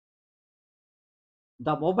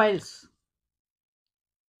The mobiles,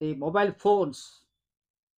 the mobile phones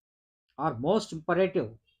are most imperative.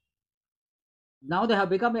 Now they have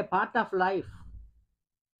become a part of life.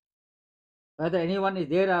 Whether anyone is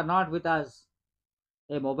there or not with us,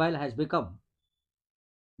 a mobile has become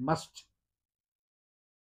must.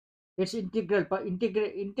 It's integral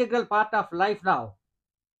part of life now.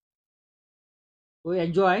 We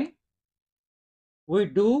enjoy, we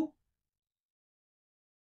do,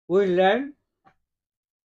 we learn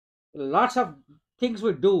lots of things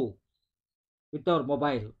we do with our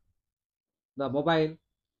mobile. The mobile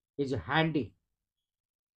is handy.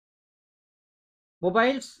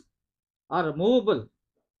 Mobiles are movable.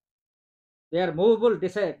 They are movable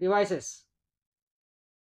devices,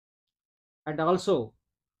 and also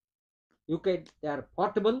they are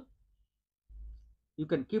portable. You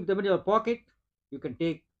can keep them in your pocket. You can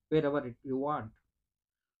take wherever you want.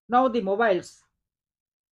 Now the mobiles,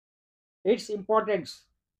 its importance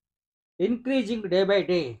increasing day by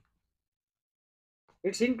day.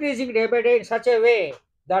 It's increasing day by day in such a way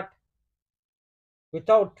that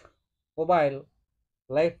without mobile,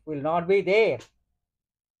 life will not be there.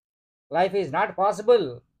 Life is not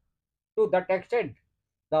possible to that extent.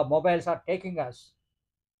 The mobiles are taking us.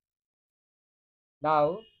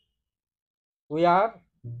 Now we are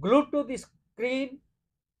glued to the screen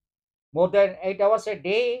more than 8 hours a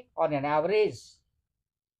day on an average.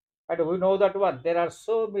 And we know that one. There are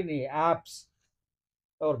so many apps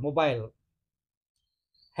or mobile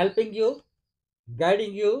helping you,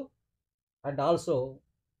 guiding you, and also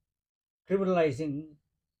criminalizing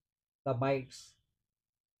the minds.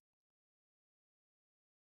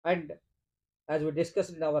 And as we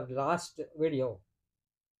discussed in our last video,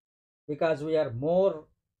 because we are more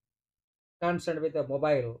concerned with the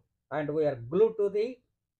mobile and we are glued to the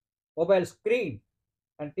mobile screen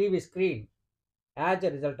and TV screen as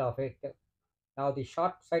a result of it. Now the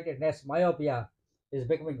short-sightedness, myopia, is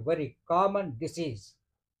becoming very common disease.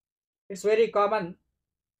 It's very common.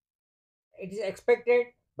 It is expected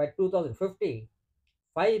by 2050,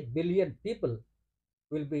 5 billion people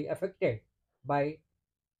will be affected by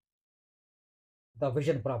the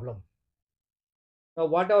vision problem. Now,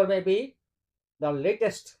 whatever may be the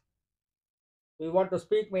latest we want to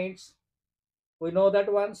speak means we know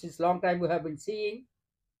that one since long time we have been seeing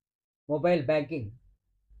mobile banking,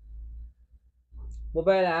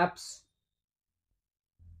 mobile apps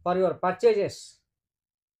for your purchases,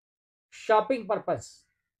 shopping purpose,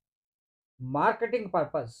 marketing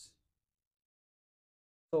purpose.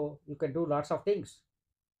 So you can do lots of things.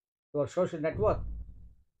 Your social network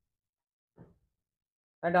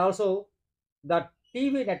and also the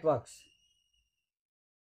TV networks.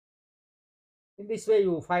 In this way,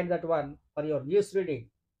 you find that one for your news reading,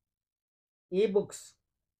 e-books,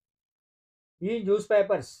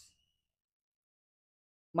 e-newspapers,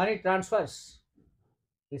 money transfers,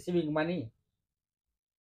 receiving money,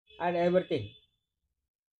 and everything.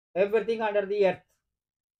 Everything under the earth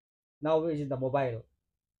now is in the mobile.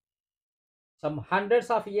 Some hundreds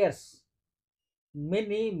of years,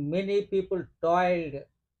 many people toiled,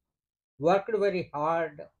 worked very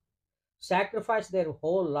hard, sacrificed their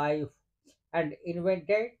whole life, and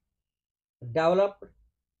invented, developed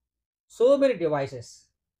so many devices.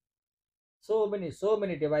 So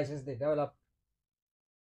many devices they developed,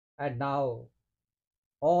 and now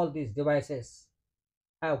all these devices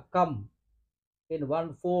have come in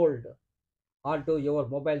one fold onto your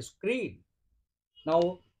mobile screen.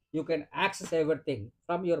 Now you can access everything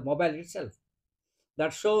from your mobile itself.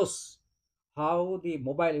 That shows how the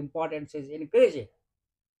mobile importance is increasing.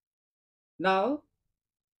 Now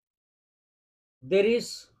there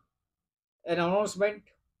is an announcement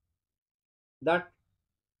that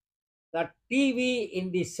the TV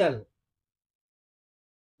in the cell,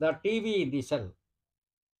 the TV in the cell.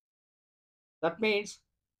 That means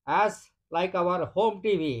as like our home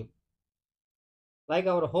TV, like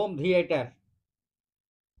our home theater,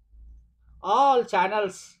 all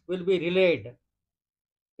channels will be relayed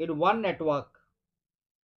in one network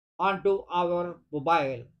onto our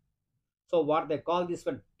mobile. So what they call this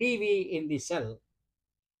one TV in the cell.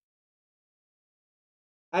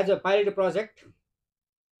 As a pilot project,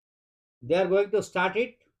 they are going to start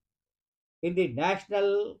it in the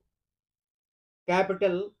national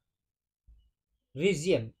capital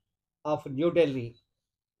region of New Delhi.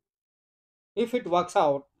 If it works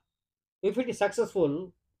out, if it is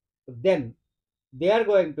successful, then they are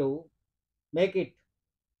going to make it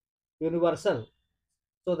universal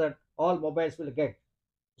so that all mobiles will get.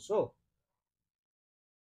 So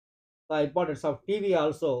the importance of TV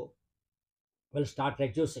also will start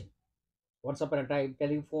reducing. Once upon a time,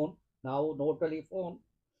 telephone, now no telephone.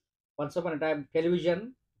 Once upon a time,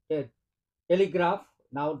 television, telegraph.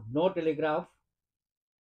 Now no telegraph.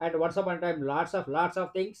 And once upon a time, lots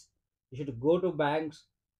of things. You should go to banks,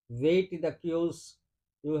 wait in the queues.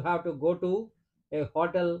 You have to go to a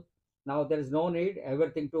hotel. Now there is no need.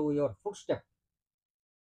 Everything to your footstep.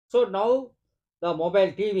 So now the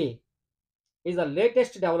mobile TV is the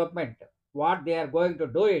latest development. What they are going to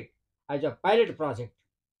do it as a pilot project.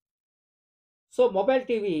 So mobile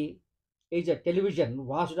TV is a television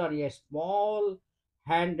watched on a small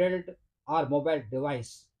handheld or mobile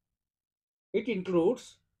device. It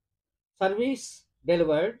includes service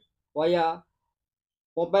delivered via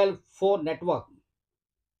mobile phone network.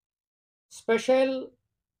 Special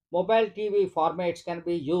mobile TV formats can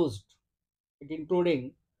be used, it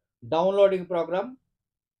including downloading program,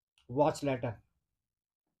 watch later.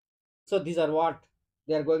 So these are what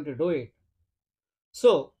they are going to do it.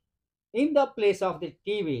 So in the place of the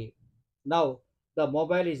TV, now the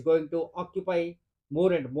mobile is going to occupy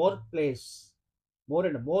more and more place, more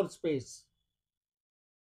and more space.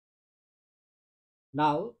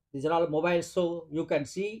 Now these are all mobiles, so you can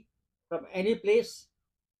see from any place,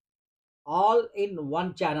 all in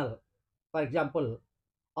one channel. For example,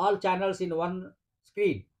 all channels in one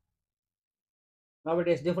screen.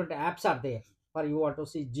 Nowadays, different apps are there for you want to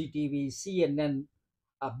see GTV, CNN,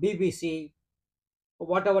 BBC,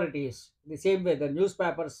 whatever it is. The same way, the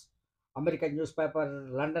newspapers, American newspaper,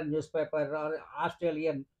 London newspaper, or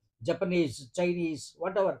Australian, Japanese, Chinese,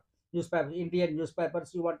 whatever newspapers, Indian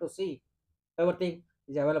newspapers you want to see, everything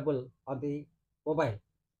is available on the mobile.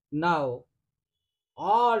 Now,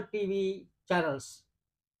 all TV channels,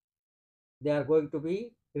 they are going to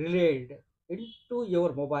be relayed into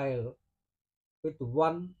your mobile with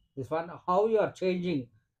this one, how you are changing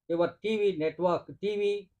your TV network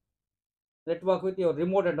with your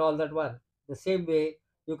remote and all that one. The same way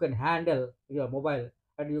you can handle your mobile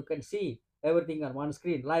and you can see everything on one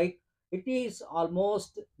screen. Like it is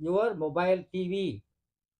almost your mobile TV.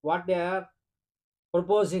 What they are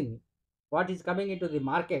proposing, what is coming into the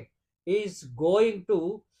market is going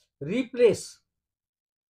to replace.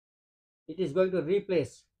 It is going to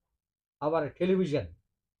replace our television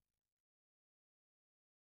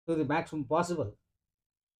to the maximum possible.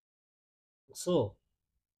 So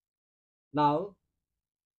now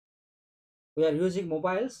we are using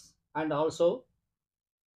mobiles, and also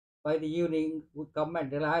by the evening we come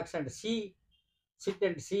and relax and see, sit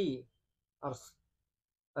and see, or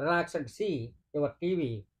relax and see your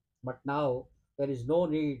TV. But now there is no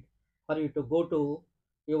need for you to go to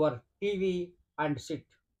your TV and sit,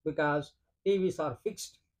 because TVs are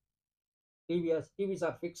fixed. TVs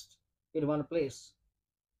are fixed in one place.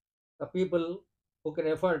 The people who can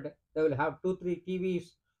afford, they will have two, three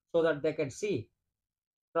TVs so that they can see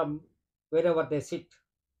from wherever they sit.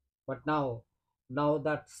 But now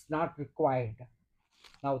that's not required.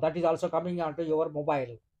 Now that is also coming onto your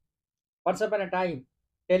mobile. Once upon a time,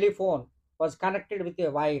 telephone was connected with a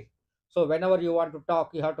wire. So whenever you want to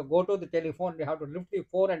talk, you have to go to the telephone, you have to lift the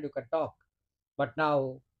phone and you can talk. But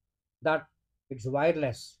now that it's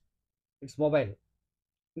wireless, it's mobile.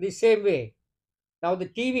 In the same way, now the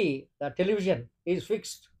TV, the television is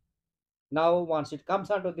fixed. Now once it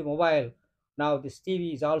comes onto the mobile, now this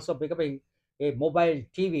TV is also becoming a mobile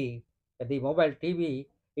TV. The mobile TV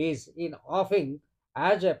is in offering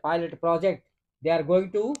as a pilot project. They are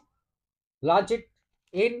going to launch it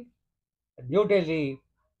in New Delhi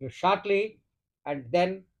shortly, and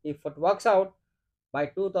then if it works out by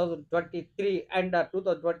 2023 and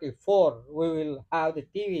 2024, we will have the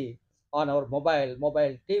TV on our mobile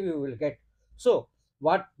TV we will get. So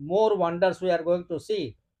what more wonders we are going to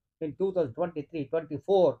see in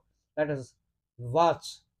 2023-24? Let us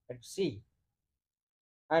watch and see.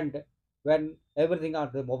 And when everything on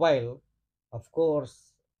the mobile, of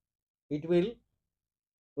course, it will,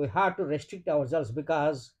 we have to restrict ourselves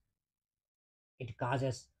because it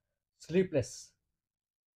causes sleepless,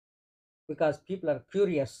 because people are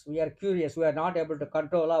curious, we are curious, we are not able to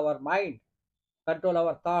control our mind, control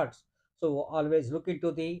our thoughts. So always look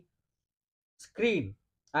into the screen.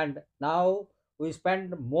 And now we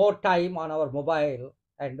spend more time on our mobile,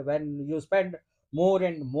 and when you spend more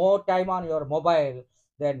and more time on your mobile,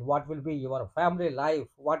 then what will be your family life,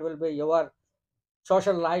 what will be your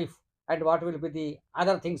social life, and what will be the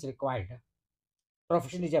other things required?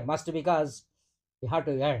 Profession is a must, because you have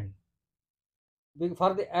to earn.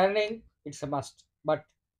 For the earning, it's a must, but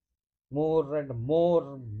more and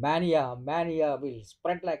more mania will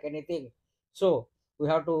spread like anything. So we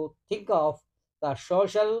have to think of the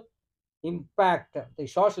social impact.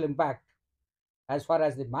 As far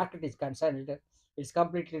as the market is concerned, it's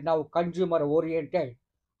completely now consumer oriented.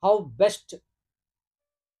 How best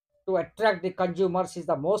to attract the consumers is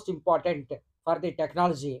the most important for the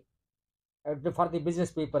technology, for the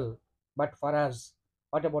business people. But for us,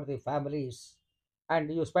 what about the families? And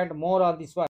you spend more on this one.